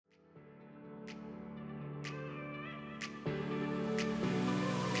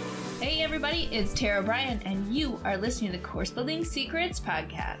Hey everybody, it's Tara Bryan, and you are listening to the Course Building Secrets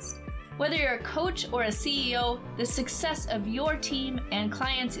podcast. Whether you're a coach or a CEO, the success of your team and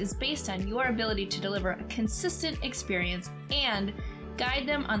clients is based on your ability to deliver a consistent experience and guide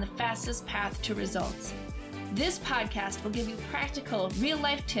them on the fastest path to results. This podcast will give you practical,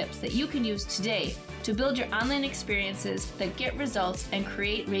 real-life tips that you can use today to build your online experiences that get results and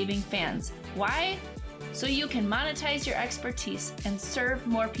create raving fans. Why? So you can monetize your expertise and serve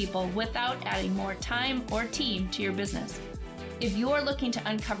more people without adding more time or team to your business. If you're looking to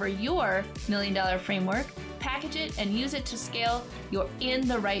uncover your $1 million framework, package it, and use it to scale, you're in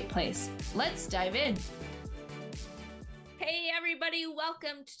the right place. Let's dive in. Hey everybody,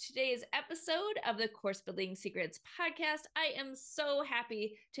 welcome to today's episode of the Course Building Secrets podcast. I am so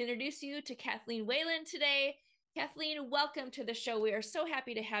happy to introduce you to Kathleen Whalen today. Kathleen, welcome to the show. We are so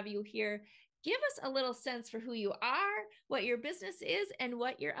happy to have you here. Give us a little sense for who you are, what your business is, and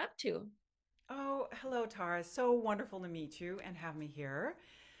what you're up to. Oh, hello, Tara. So wonderful to meet you and have me here.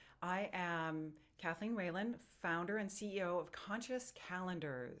 I am Kathleen Whalen, founder and CEO of Conscious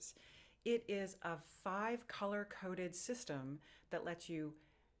Calendars. It is a 5-color coded system that lets you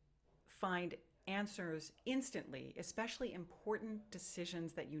find answers instantly, especially important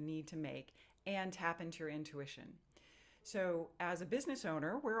decisions that you need to make, and tap into your intuition. So as a business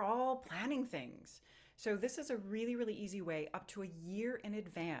owner, we're all planning things. So this is a really, really easy way up to a year in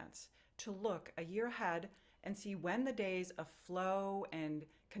advance to look a year ahead and see when the days of flow and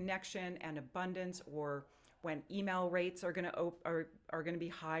connection and abundance, or when email rates are going to be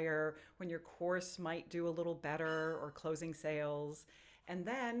higher, when your course might do a little better, or closing sales. And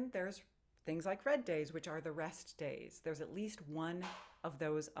then there's things like red days, which are the rest days. There's at least one of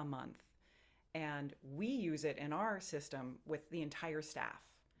those a month. And we use it in our system with the entire staff.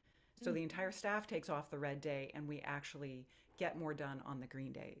 So the entire staff takes off the red day, and we actually get more done on the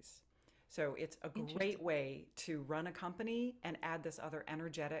green days. So it's a great way to run a company and add this other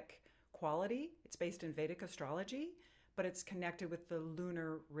energetic quality. It's based in Vedic astrology, but it's connected with the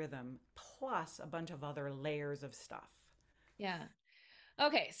lunar rhythm, plus a bunch of other layers of stuff. Yeah.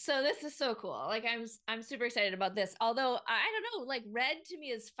 Okay, so this is so cool. Like I'm super excited about this. Although I don't know, like red to me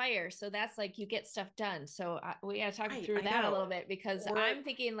is fire, so that's like you get stuff done. So we got to talk through that a little bit, because I'm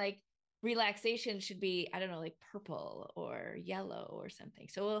thinking like relaxation should be, I don't know, like purple or yellow or something.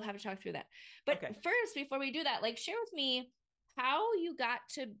 So we'll have to talk through that. But first, before we do that, like share with me how you got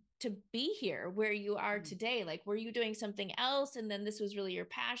to be here where you are today. Like, were you doing something else and then this was really your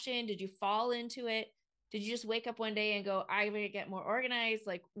passion? Did you fall into it? Did you just wake up one day and go, I'm going to get more organized?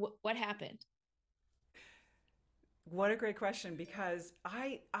 Like what happened? What a great question, because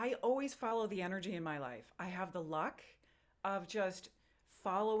I always follow the energy in my life. I have the luck of just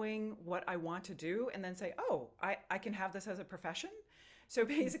following what I want to do and then say, oh, I can have this as a profession. So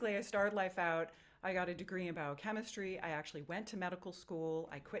basically I started life out, I got a degree in biochemistry. I actually went to medical school.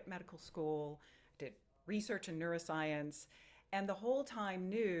 I quit medical school, did research in neuroscience, and the whole time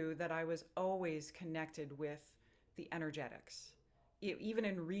knew that I was always connected with the energetics. Even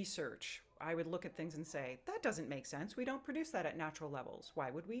in research, I would look at things and say, that doesn't make sense. We don't produce that at natural levels.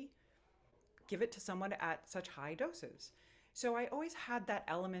 Why would we give it to someone at such high doses? So I always had that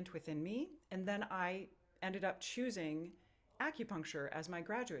element within me. And then I ended up choosing acupuncture as my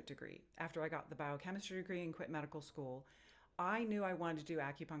graduate degree. After I got the biochemistry degree and quit medical school, I knew I wanted to do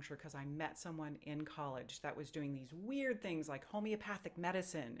acupuncture because I met someone in college that was doing these weird things like homeopathic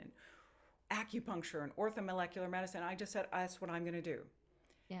medicine and acupuncture and orthomolecular medicine. I just said, that's what I'm going to do.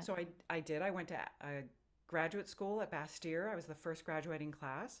 Yeah. So I did. I went to a graduate school at Bastyr. I was the first graduating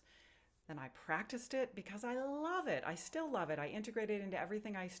class. Then I practiced it because I love it. I still love it. I integrated it into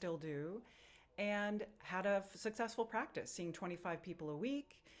everything I still do, and had a successful practice, seeing 25 people a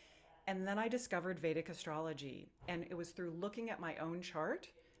week. And then I discovered Vedic astrology. And it was through looking at my own chart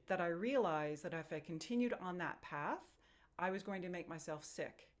that I realized that if I continued on that path, I was going to make myself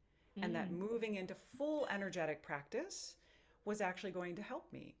sick. And that moving into full energetic practice was actually going to help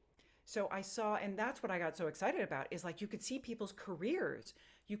me. So I saw, and that's what I got so excited about, is like you could see people's careers.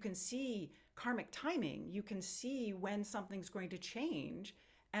 You can see karmic timing. You can see when something's going to change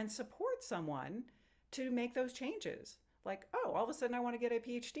and support someone to make those changes. Like, oh, all of a sudden I want to get a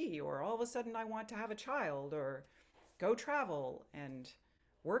PhD, or all of a sudden I want to have a child, or go travel and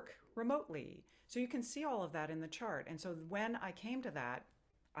work remotely. So you can see all of that in the chart. And so when I came to that,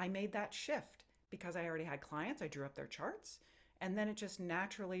 I made that shift because I already had clients. I drew up their charts, and then it just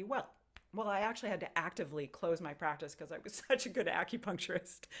naturally, well, I actually had to actively close my practice because I was such a good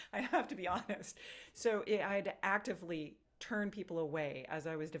acupuncturist. I have to be honest. So I had to actively turn people away as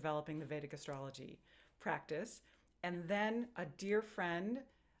I was developing the Vedic astrology practice. And then a dear friend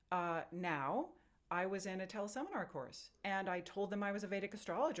now I was in a teleseminar course and I told them I was a Vedic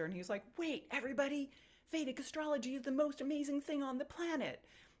astrologer. And he was like, wait, everybody, Vedic astrology is the most amazing thing on the planet.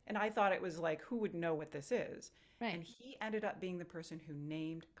 And I thought it was like, who would know what this is? Right. And he ended up being the person who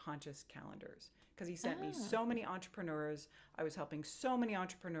named Conscious Calendars because he sent me Ah, so many entrepreneurs. I was helping so many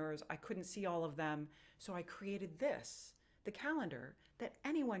entrepreneurs. I couldn't see all of them. So I created this, the calendar that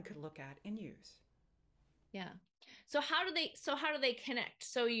anyone could look at and use. yeah. So how do they connect?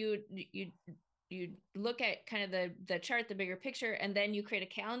 So you look at kind of the chart, the bigger picture, and then you create a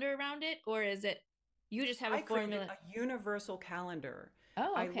calendar around it, or is it you just have a I created formula? a universal calendar.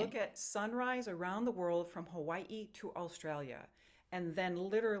 Oh, I look okay. at sunrise around the world from Hawaii to Australia. And then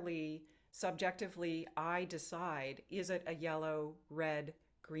literally, subjectively, I decide, is it a yellow, red,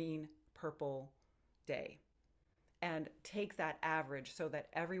 green, purple day? And take that average so that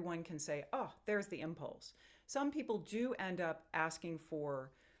everyone can say, oh, there's the impulse. Some people do end up asking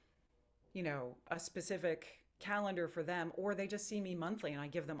for, a specific calendar for them, or they just see me monthly and I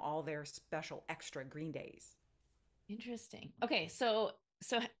give them all their special extra green days. Interesting. Okay, so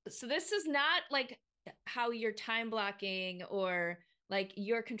this is not like how you're time blocking or like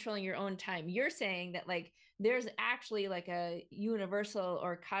you're controlling your own time. You're saying that like there's actually like a universal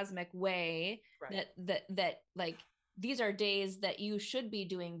or cosmic way Right. that like these are days that you should be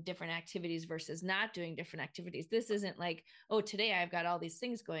doing different activities versus not doing different activities. This isn't like, oh, today I've got all these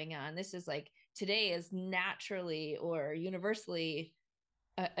things going on. This is like today is naturally or universally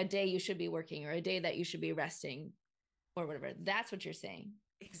a day you should be working or a day that you should be resting or whatever. That's what you're saying.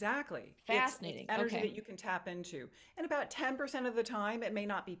 Exactly. It's Fascinating. energy Okay. that you can tap into. And about 10% of the time, it may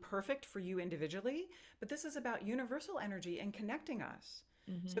not be perfect for you individually, but this is about universal energy and connecting us.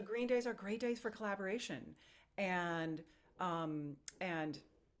 So Mm-hmm. green days are great days for collaboration and and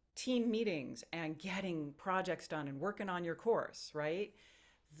team meetings and getting projects done and working on your course, right?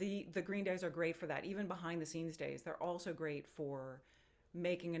 The green days are great for that. Even behind the scenes days, they're also great for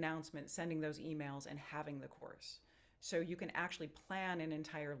making announcements, sending those emails, and having the course. So you can actually plan an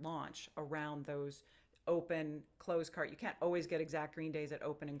entire launch around those open, close cart. You can't always get exact green days at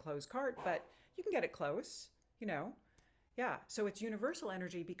open and close cart, but you can get it close, you know. Yeah. So it's universal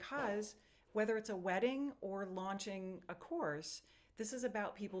energy because whether it's a wedding or launching a course, this is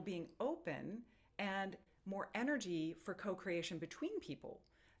about people being open and more energy for co creation between people.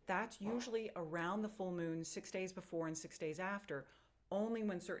 That's usually around the full moon, 6 days before and 6 days after, only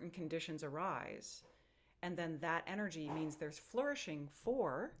when certain conditions arise. And then that energy means there's flourishing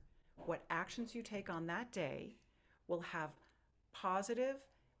for what actions you take on that day will have positive,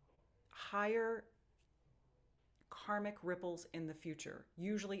 higher karmic ripples in the future,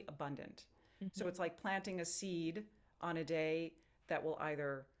 usually abundant. So Mm-hmm. it's like planting a seed on a day that will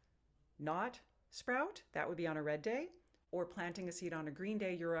either not sprout, that would be on a red day, or planting a seed on a green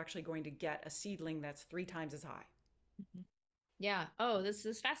day, you're actually going to get a seedling that's 3 times as high. Mm-hmm. Yeah. Oh, this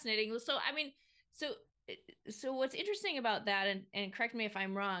is fascinating. So, I mean, so, so what's interesting about that, and correct me if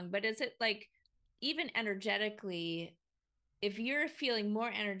I'm wrong, but is it like even energetically, if you're feeling more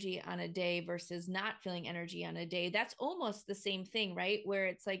energy on a day versus not feeling energy on a day, that's almost the same thing, right? Where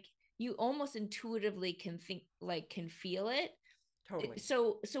it's like you almost intuitively can think, like, can feel it. Totally.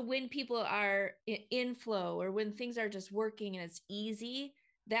 So when people are in flow or when things are just working and it's easy,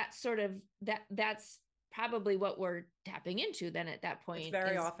 that's sort of that's probably what we're tapping into then at that It's point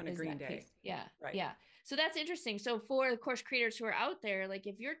very often a is green that piece. day. Yeah. Right. Yeah. So that's interesting. So for the course creators who are out there, like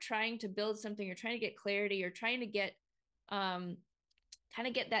if you're trying to build something, you're trying to get clarity, you're trying to get um kind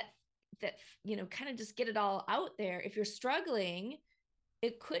of get that kind of just get it all out there. If you're struggling,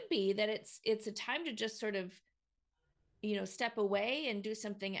 it could be that it's a time to just sort of step away and do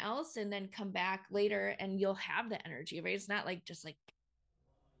something else and then come back later and you'll have the energy, right? It's not like just like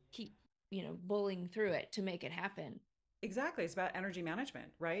keep bowling through it to make it happen. Exactly. It's about energy management,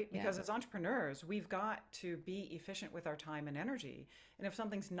 right? Yeah. Because as entrepreneurs, we've got to be efficient with our time and energy. And if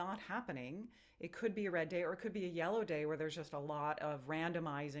something's not happening, it could be a red day or it could be a yellow day where there's just a lot of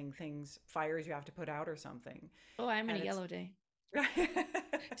randomizing things, fires you have to put out or something. Oh, I'm in a And it's yellow day.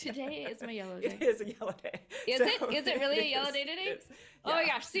 Today is my yellow it day. is a yellow day. Is So it really a yellow day it today? is. Oh my Yeah.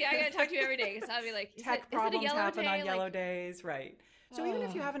 gosh, see, I gotta talk to you every day because I'll be like, Tech is it a problems yellow happen day? on Like, yellow days, right? So even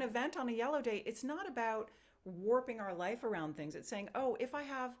if oh, you have an event on a yellow day, it's not about warping our life around things. It's saying, oh, if I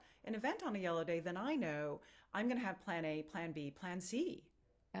have an event on a yellow day, then I know I'm going to have plan A, plan B, plan C.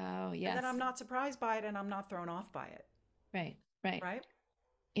 oh And then yes. I'm not surprised by it and I'm not thrown off by it, Right, right. right?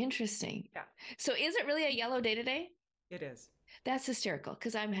 Interesting. Yeah, So is it really a yellow day today? it is. That's hysterical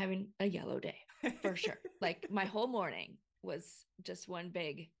because I'm having a yellow day for sure. Like my whole morning was just one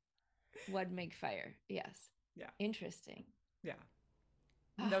big fire. Yes. Yeah, Interesting. yeah.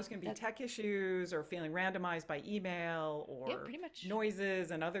 And those can be That's, tech issues or feeling randomized by email yep, or pretty much.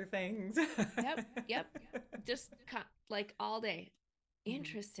 noises and other things. Yep, yep. Just like all day. Mhm.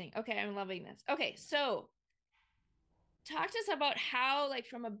 Interesting. Okay, I'm loving this. Okay, so talk to us about how, like,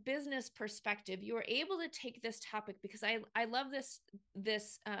 from a business perspective, you were able to take this topic, because I love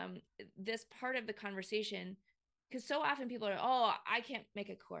this part of the conversation, because so often people are, oh, I can't make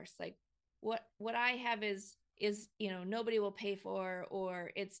a course, like what I have is nobody will pay for,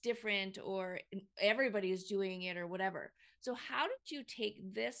 or it's different, or everybody's doing it, or whatever. So how did you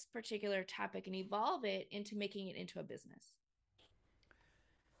take this particular topic and evolve it into making it into a business?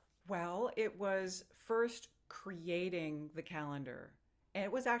 Well, it was first creating the calendar. And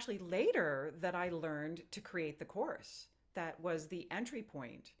it was actually later that I learned to create the course. That was the entry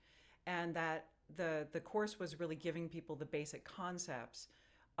point, and that the course was really giving people the basic concepts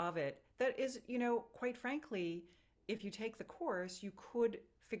of it. That is, quite frankly, if you take the course, you could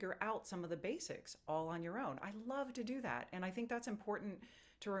figure out some of the basics all on your own. I love to do that. And I think that's important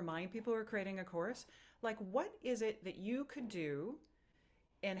to remind people who are creating a course. Like, what is it that you could do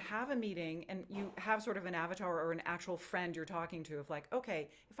and have a meeting, and you have sort of an avatar or an actual friend you're talking to, of like, okay,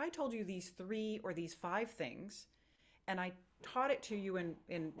 if I told you these 3 or these 5 things and I taught it to you in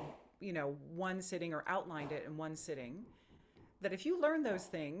one sitting, or outlined it in one sitting, that if you learn those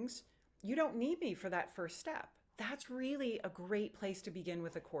things, you don't need me for that first step. That's really a great place to begin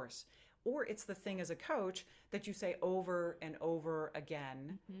with a course. Or it's the thing as a coach that you say over and over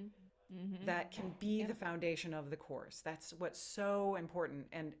again, Mm-hmm. Mm-hmm. that can be Yep. the foundation of the course. That's what's so important.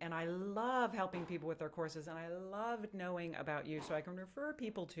 And I love helping people with their courses, and I love knowing about you so I can refer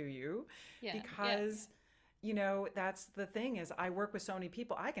people to you, Yeah. Yeah. because that's the thing, is I work with so many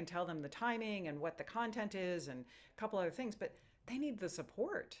people. I can tell them the timing and what the content is and a couple other things, but they need the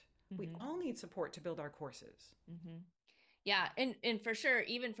support. We Mm-hmm. all need support to build our courses. Mm-hmm. Yeah, and for sure,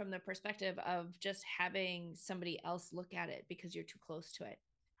 even from the perspective of just having somebody else look at it because you're too close to it.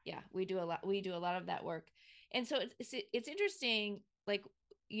 Yeah, we do a lot of that work. And so it's interesting, like,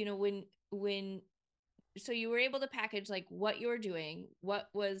 when so you were able to package like what you were doing, what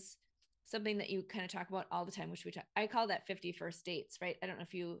was something that you kind of talk about all the time, which I call that 50 First Dates, right? I don't know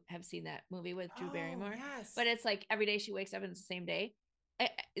if you have seen that movie with Drew Oh, Barrymore, yes. but it's like every day she wakes up and it's the same day.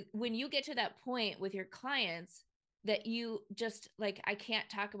 When you get to that point with your clients, that you just like, I can't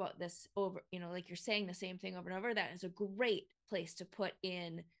talk about this over, like you're saying the same thing over and over, that is a great place to put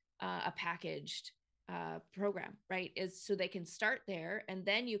in a packaged program, right? Is so they can start there, and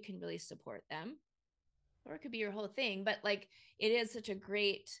then you can really support them, or it could be your whole thing. But like, it is such a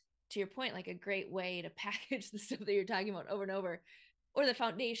great, to your point, like a great way to package the stuff that you're talking about over and over, or the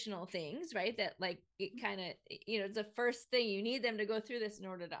foundational things, right? That like, it kind of, it's the first thing you need them to go through this in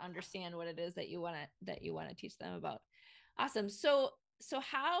order to understand what it is that you want to teach them about. Awesome. So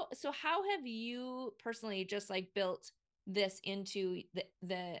how have you personally just like built this into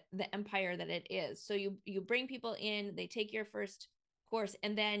the empire that it is? So you bring people in, they take your first course,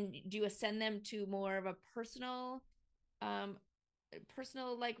 and then do you send them to more of a um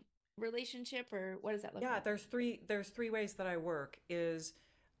personal like relationship, or what does that look Yeah, like? there's three ways that I work. Is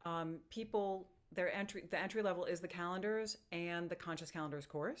people, the entry level is the calendars and the Conscious Calendars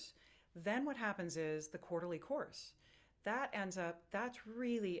course. Then what happens is the quarterly course. That's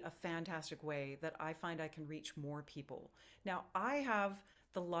really a fantastic way that I find I can reach more people. Now, I have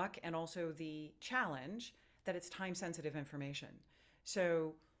the luck and also the challenge that it's time sensitive information.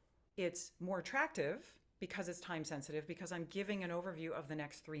 So it's more attractive because it's time sensitive, because I'm giving an overview of the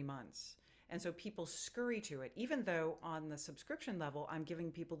next 3 months. And so people scurry to it, even though on the subscription level, I'm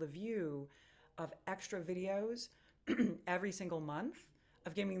giving people the view of extra videos every single month,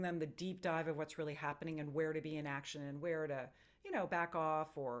 of giving them the deep dive of what's really happening and where to be in action and where to, back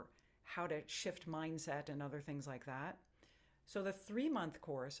off, or how to shift mindset and other things like that. So the 3 month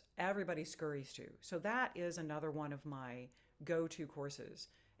course, everybody scurries to. So that is another one of my go to courses.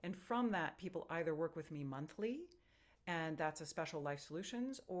 And from that, people either work with me monthly, and that's a Special Life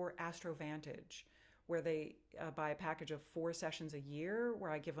Solutions, or AstroVantage, where they buy a package of 4 sessions a year, where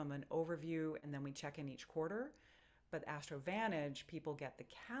I give them an overview and then we check in each quarter. But AstroVantage, people get the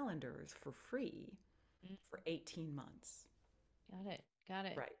calendars for free for 18 months. Got it. Got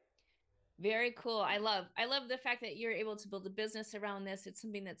it. Right. Very cool. I love the fact that you're able to build a business around this. It's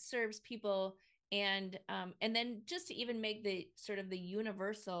something that serves people, and then just to even make the sort of the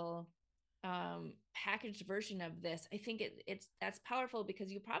universal packaged version of this. I think it's that's powerful,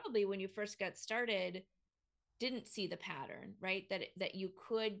 because you probably, when you first got started, didn't see the pattern, right? That you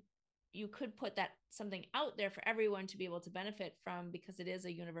could put that something out there for everyone to be able to benefit from, because it is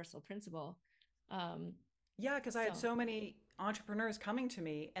a universal principle. um Yeah, because I had So, so many entrepreneurs coming to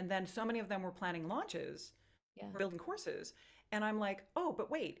me, and then so many of them were planning launches, yeah. building courses. And I'm like, oh, but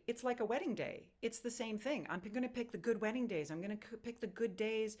wait, it's like a wedding day. It's the same thing. I'm going to pick the good wedding days. I'm going to pick the good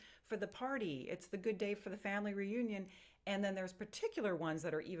days for the party. It's the good day for the family reunion. And then there's particular ones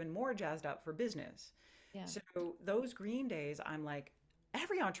that are even more jazzed up for business. Yeah. So those green days, I'm like,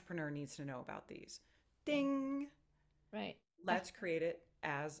 every entrepreneur needs to know about these. Yeah. Ding. Right. Let's create it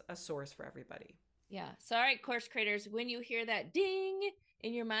as a source for everybody. Yeah. So, all right, course creators, when you hear that ding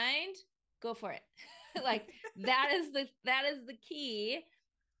in your mind, go for it. Like that is the key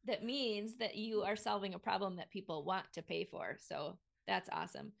that means that you are solving a problem that people want to pay for. So that's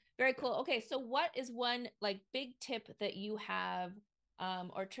awesome. Very cool. Okay, so what is one like big tip that you have,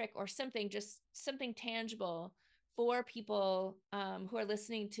 or trick or something, just something tangible for people who are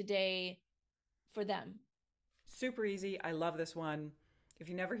listening today for them? Super easy. I love this one. If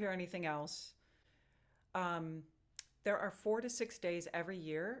you never hear anything else, um, there are 4 to 6 days every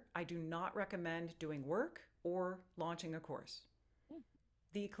year. I do not recommend doing work or launching a course. Hmm.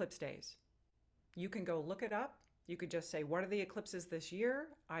 The eclipse days. You can go look it up. You could just say, what are the eclipses this year?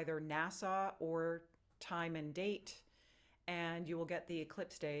 Either NASA or time and date. And you will get the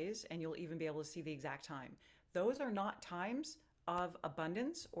eclipse days, and you'll even be able to see the exact time. Those are not times of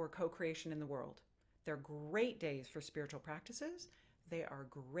abundance or co creation in the world. They're great days for spiritual practices. They are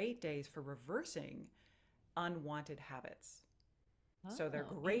great days for reversing unwanted habits. So they're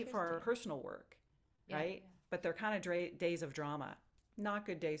Oh, great for our interesting. personal work, Yeah. right? But they're kind of days of drama, not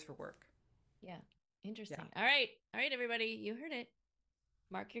good days for work. Yeah. Yeah. Interesting. All right. All right, everybody. You heard it.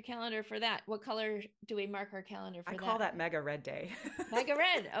 Mark your calendar for that. What color do we mark our calendar I for call that? that mega red day. Mega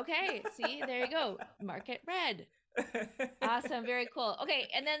red. Okay. See, there you go. Mark it red. Awesome. Very cool. Okay.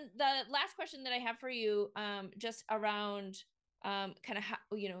 And then the last question that I have for you, just around kind of how,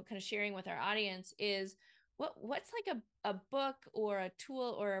 kind of sharing with our audience is what's like a book or a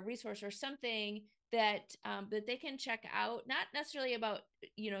tool or a resource or something that that they can check out, not necessarily about,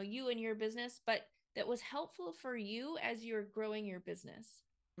 you and your business, but that was helpful for you as you're growing your business.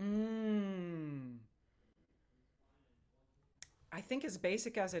 mm. I think as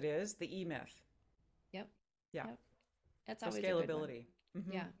basic as it is, the E Myth. Yep. Yeah. Yep. That's For always a good one. scalability.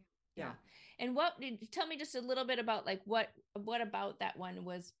 Hmm. Yeah. Yeah. Yeah. And what did tell me just a little bit about like what about that one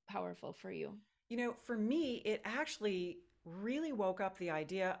was powerful for you? For me, it actually really woke up the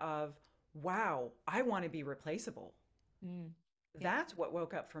idea of, wow, I want to be replaceable. Mm. Yep. That's what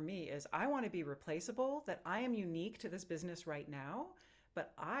woke up for me is I want to be replaceable, that I am unique to this business right now.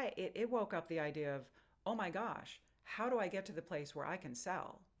 But it woke up the idea of, oh my gosh, how do I get to the place where I can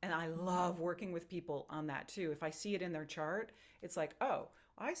sell? And I love working with people on that too. If I see it in their chart, it's like, oh,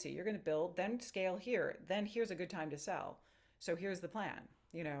 I see, you're going to build, then scale here, then here's a good time to sell. So here's the plan,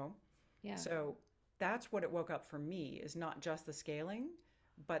 you know? Yeah. So that's what it woke up for me is not just the scaling,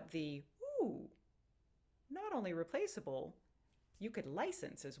 but the, ooh, not only replaceable, you could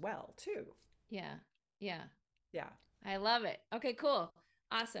license as well too. Yeah. Yeah. Yeah. I love it. Okay, cool.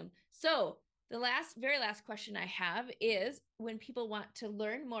 Awesome. So, the very last question I have is when people want to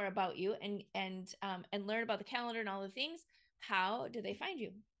learn more about you and learn about the calendar and all the things, how do they find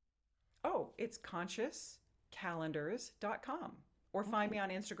you? Oh, it's consciouscalendars.com or find Okay. me on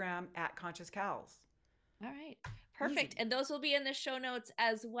Instagram at consciouscals. All right. Perfect. Easy. And those will be in the show notes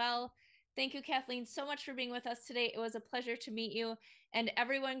as well. Thank you, Kathleen, so much for being with us today. It was a pleasure to meet you. And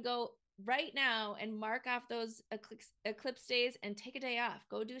everyone, go right now and mark off those eclipse days and take a day off.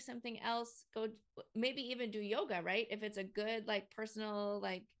 Go do something else. Go maybe even do yoga, right? If it's a good, like, personal,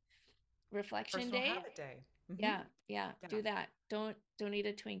 like, reflection Personal day. habit day. Hmm. Yeah. Yeah. Yeah. Do that. Don't eat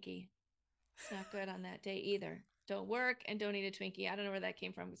a Twinkie. It's not good on that day either. Don't work and don't eat a Twinkie. I don't know where that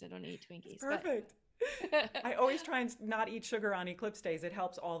came from because I don't eat It's Twinkies, but perfect. I always try and not eat sugar on eclipse days. It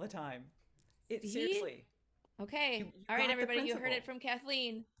helps all the time. It see? seriously. Okay. You All right, got the everybody, you heard it principle. from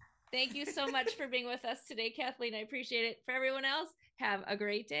Kathleen. Thank you so much for being with us today, Kathleen. I appreciate it. For everyone else, have a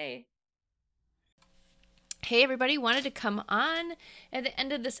great day. Hey, everybody, wanted to come on at the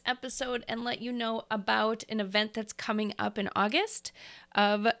end of this episode and let you know about an event that's coming up in August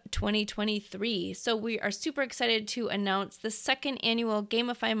of 2023. So we are super excited to announce the second annual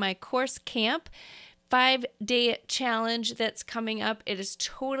Gamify My Course Camp 5-day challenge that's coming up. It is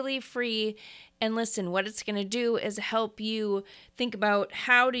totally free. And listen, what it's going to do is help you think about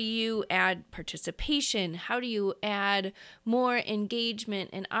how do you add participation? How do you add more engagement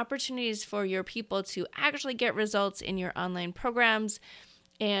and opportunities for your people to actually get results in your online programs?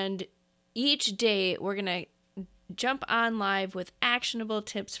 And each day we're going to jump on live with actionable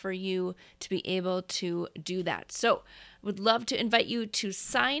tips for you to be able to do that. So Would love to invite you to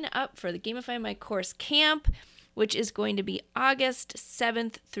sign up for the Gamify My Course Camp, which is going to be August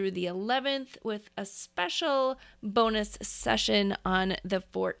 7th through the 11th with a special bonus session on the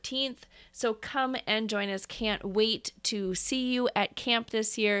 14th. So come and join us. Can't wait to see you at camp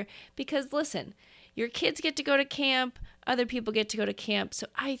this year because listen, your kids get to go to camp, other people get to go to camp. So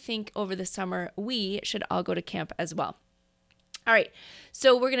I think over the summer, we should all go to camp as well. All right,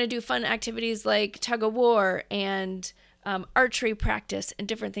 so we're going to do fun activities like tug of war and archery practice and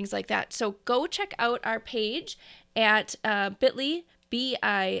different things like that. So go check out our page at bit.ly,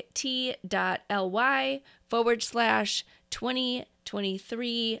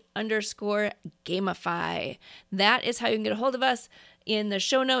 bit.ly/2023_gamify. That is how you can get a hold of us. In the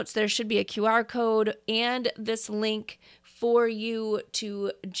show notes, there should be a QR code and this link for you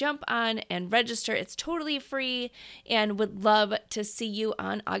to jump on and register. It's totally free and would love to see you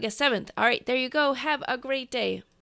on August 7th. All right, there you go. Have a great day.